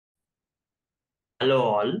Hello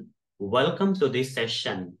all, welcome to this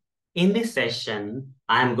session. In this session,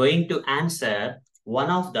 I am going to answer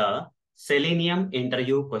one of the Selenium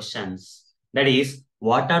interview questions. That is,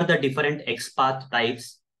 what are the different XPath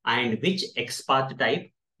types and which XPath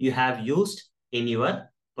type you have used in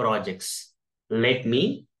your projects? Let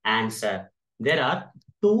me answer. There are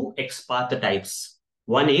two XPath types.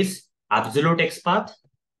 One is absolute XPath,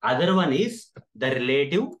 other one is the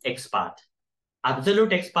relative XPath.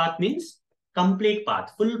 Absolute XPath means complete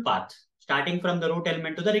path, full path, starting from the root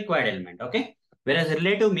element to the required element. Okay. Whereas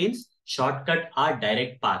relative means shortcut or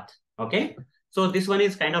direct path. Okay. So this one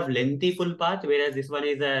is kind of lengthy full path, whereas this one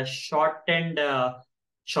is a shortened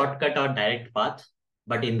shortcut or direct path.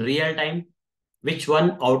 But in real time, which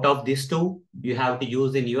one out of these two you have to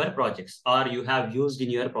use in your projects or you have used in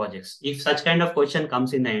your projects? If such kind of question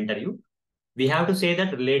comes in the interview, we have to say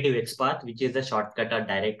that relative XPath, which is the shortcut or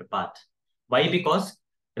direct path. Why? Because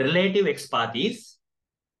relative XPath is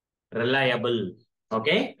reliable.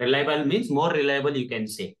 Okay, reliable means more reliable, you can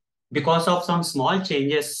say, because of some small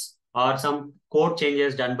changes or some code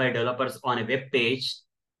changes done by developers on a web page,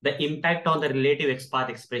 the impact on the relative XPath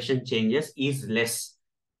expression changes is less.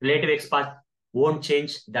 Relative XPath won't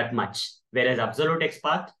change that much, whereas absolute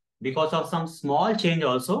XPath, because of some small change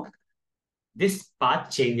also, this path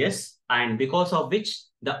changes, and because of which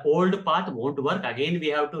the old path won't work. Again, we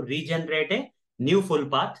have to regenerate a new full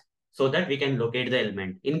path so that we can locate the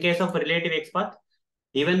element. In case of relative XPath,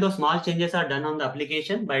 even though small changes are done on the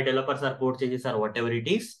application by developers or code changes or whatever it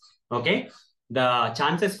is, okay, the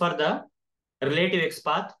chances for the relative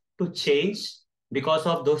XPath to change because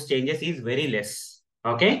of those changes is very less.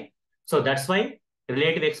 Okay, so that's why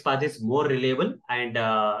relative XPath is more reliable, and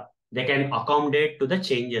they can accommodate to the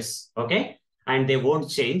changes. Okay, and they won't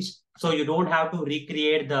change. So you don't have to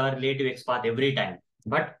recreate the relative XPath every time.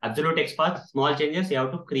 But absolute XPath, small changes, you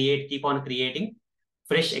have to keep on creating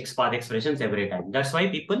fresh XPath expressions every time. That's why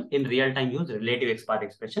people in real time use relative XPath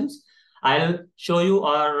expressions. I'll show you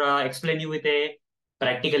or explain you with a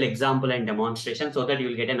practical example and demonstration so that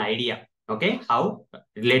you'll get an idea, okay, how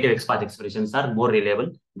relative XPath expressions are more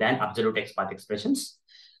reliable than absolute XPath expressions.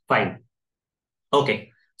 Fine. Okay.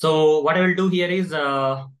 So what I will do here is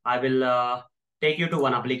I will take you to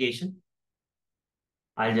one application.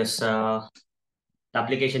 I'll just, the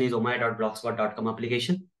application is omai.blogspot.com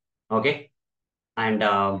application. Okay. And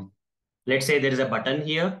let's say there is a button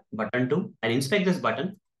here, button 2. I'll inspect this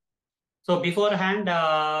button. So beforehand,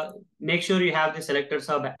 make sure you have the selector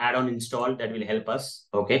sub add-on installed. That will help us.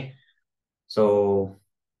 Okay. So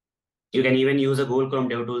you can even use a Google Chrome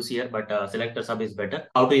DevTools here, but selector sub is better.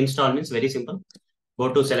 How to install means very simple.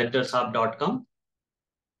 Go to selectorsub.com.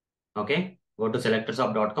 Okay. Go to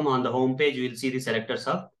selectorsub.com. On the home page, you will see the selector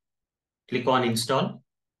sub. Click on install,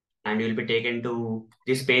 and you will be taken to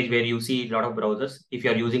this page where you see a lot of browsers. If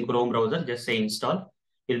you are using Chrome browser, just say install.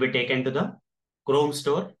 You'll be taken to the Chrome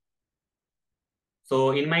store.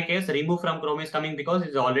 So in my case, remove from Chrome is coming because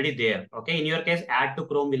it's already there. Okay. In your case, add to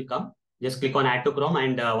Chrome will come. Just click on add to Chrome,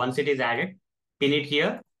 and once it is added, pin it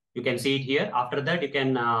here. You can see it here. After that, you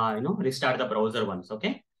can restart the browser once.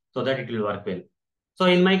 Okay, so that it will work well. So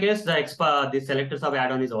in my case, the selector sub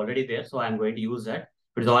add-on is already there, so I'm going to use that.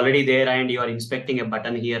 If it's already there and you are inspecting a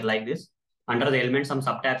button here like this, under the element, some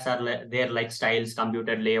subtabs are there like styles,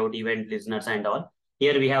 computed layout, event, listeners, and all.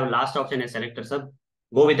 Here we have last option as selector sub.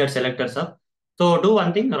 Go with that selector sub. So do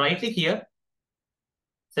one thing, right click here,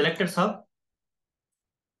 selector sub,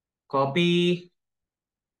 copy,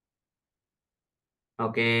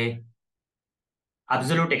 okay,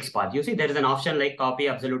 absolute XPath. You see there is an option like copy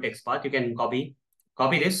absolute XPath. You can copy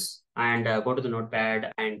this and go to the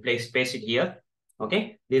notepad and paste it here.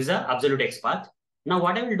 Okay, this is the absolute XPath. Now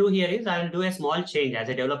what I will do here is I will do a small change as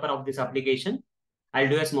a developer of this application. I'll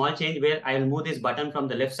do a small change where I will move this button from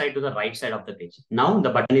the left side to the right side of the page. Now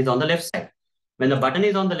the button is on the left side. When the button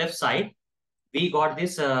is on the left side, we got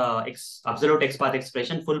this absolute XPath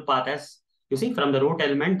expression full path. As you see from the root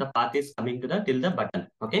element, the path is coming to the till the button.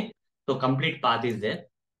 Okay, so complete path is there,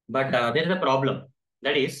 but there is a problem.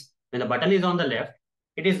 That is, when the button is on the left,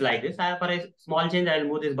 it is like this. For a small change, I will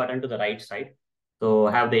move this button to the right side. So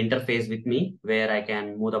I have the interface with me where I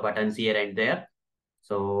can move the buttons here and there.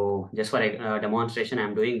 So just for a demonstration,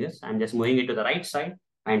 I'm doing this. I'm just moving it to the right side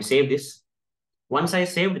and save this. Once I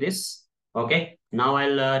saved this, okay, now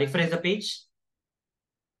I'll refresh the page.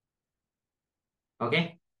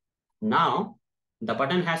 Okay. Now the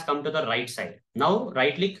button has come to the right side. Now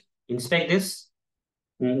right click, inspect this.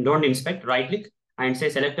 Don't inspect, right click and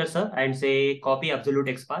say selector sub and say copy absolute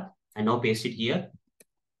XPath and now paste it here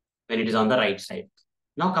when it is on the right side.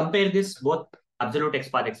 Now compare this both absolute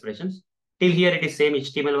XPath expressions. Till here it is same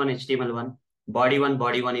HTML1, HTML1. body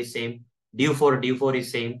one is same. Div 4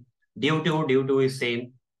 is same. Div 2 is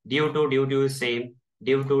same. Div 2 is same.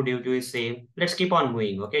 Div 2 is same. Let's keep on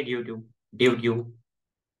moving. Okay, div 2, div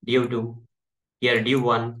 2. Here div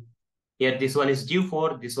 1. Here this one is div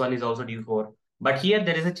 4. This one is also div 4. But here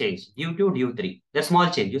there is a change. Div 2, div 3. The small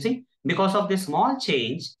change. You see, because of this small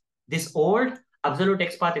change, this old absolute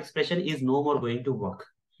XPath expression is no more going to work.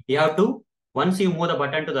 You have to, once you move the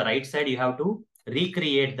button to the right side, you have to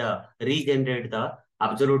regenerate the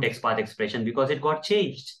absolute XPath expression because it got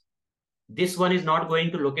changed. This one is not going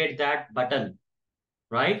to locate that button,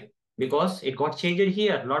 right? Because it got changed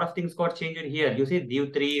here. A lot of things got changed here. You see,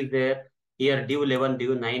 div 3 is there. Here, div 11,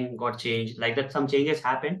 div 9 got changed. Like that, some changes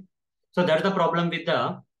happened. So that's the problem with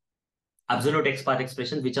the absolute XPath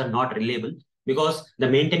expressions, which are not reliable because the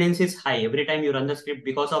maintenance is high. Every time you run the script,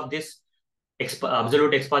 because of this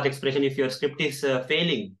absolute XPath expression, if your script is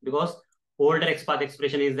failing, because older XPath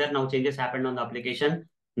expression is there, now changes happened on the application.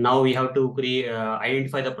 Now we have to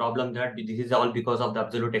identify the problem that this is all because of the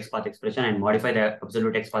absolute XPath expression and modify the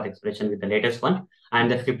absolute XPath expression with the latest one,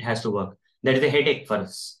 and the script has to work. That is a headache for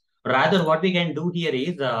us. Rather, what we can do here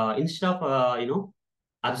is instead of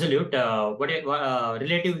absolute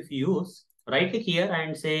relative, if you use, right click here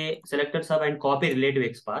and say selected sub and copy relative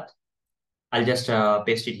XPath. I'll just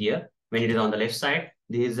paste it here. When it is on the left side,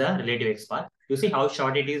 this is a relative XPath. You see how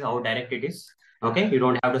short it is, how direct it is. Okay, you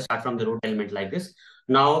don't have to start from the root element like this.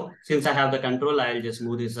 Now, since I have the control, I'll just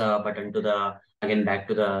move this button to the, again, back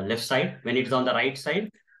to the left side. When it's on the right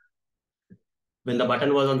side, when the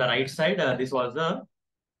button was on the right side, this was the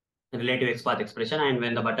relative XPath expression. And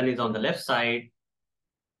when the button is on the left side,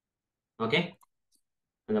 okay,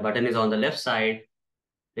 when the button is on the left side,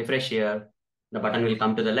 refresh here, the button will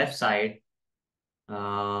come to the left side.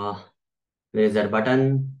 Where is that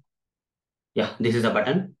button? Yeah, this is the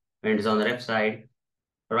button. When it is on the left side,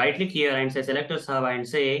 right click here and say selector sub and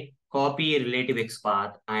say copy relative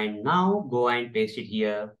XPath. And now go and paste it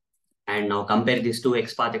here. And now compare these two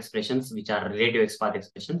XPath expressions, which are relative XPath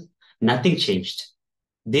expressions. Nothing changed.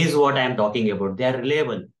 This is what I am talking about. They are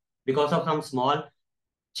reliable. Because of some small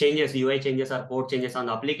changes, UI changes or code changes on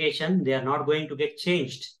the application, they are not going to get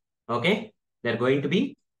changed. Okay? They're going to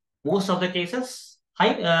be, most of the cases,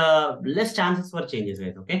 less chances for changes.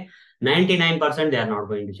 Okay? 99% they are not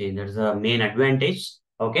going to change. That's the main advantage.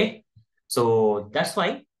 Okay? So that's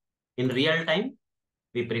why in real time,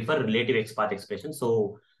 we prefer relative XPath expression.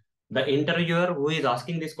 So the interviewer who is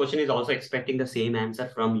asking this question is also expecting the same answer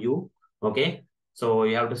from you. Okay? So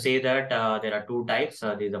you have to say that there are two types.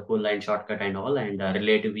 There's a full line shortcut and all, and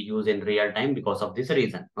relative we use in real time because of this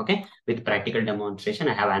reason. Okay. With practical demonstration,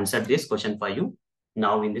 I have answered this question for you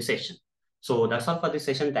now in this session. So that's all for this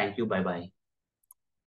session. Thank you. Bye bye.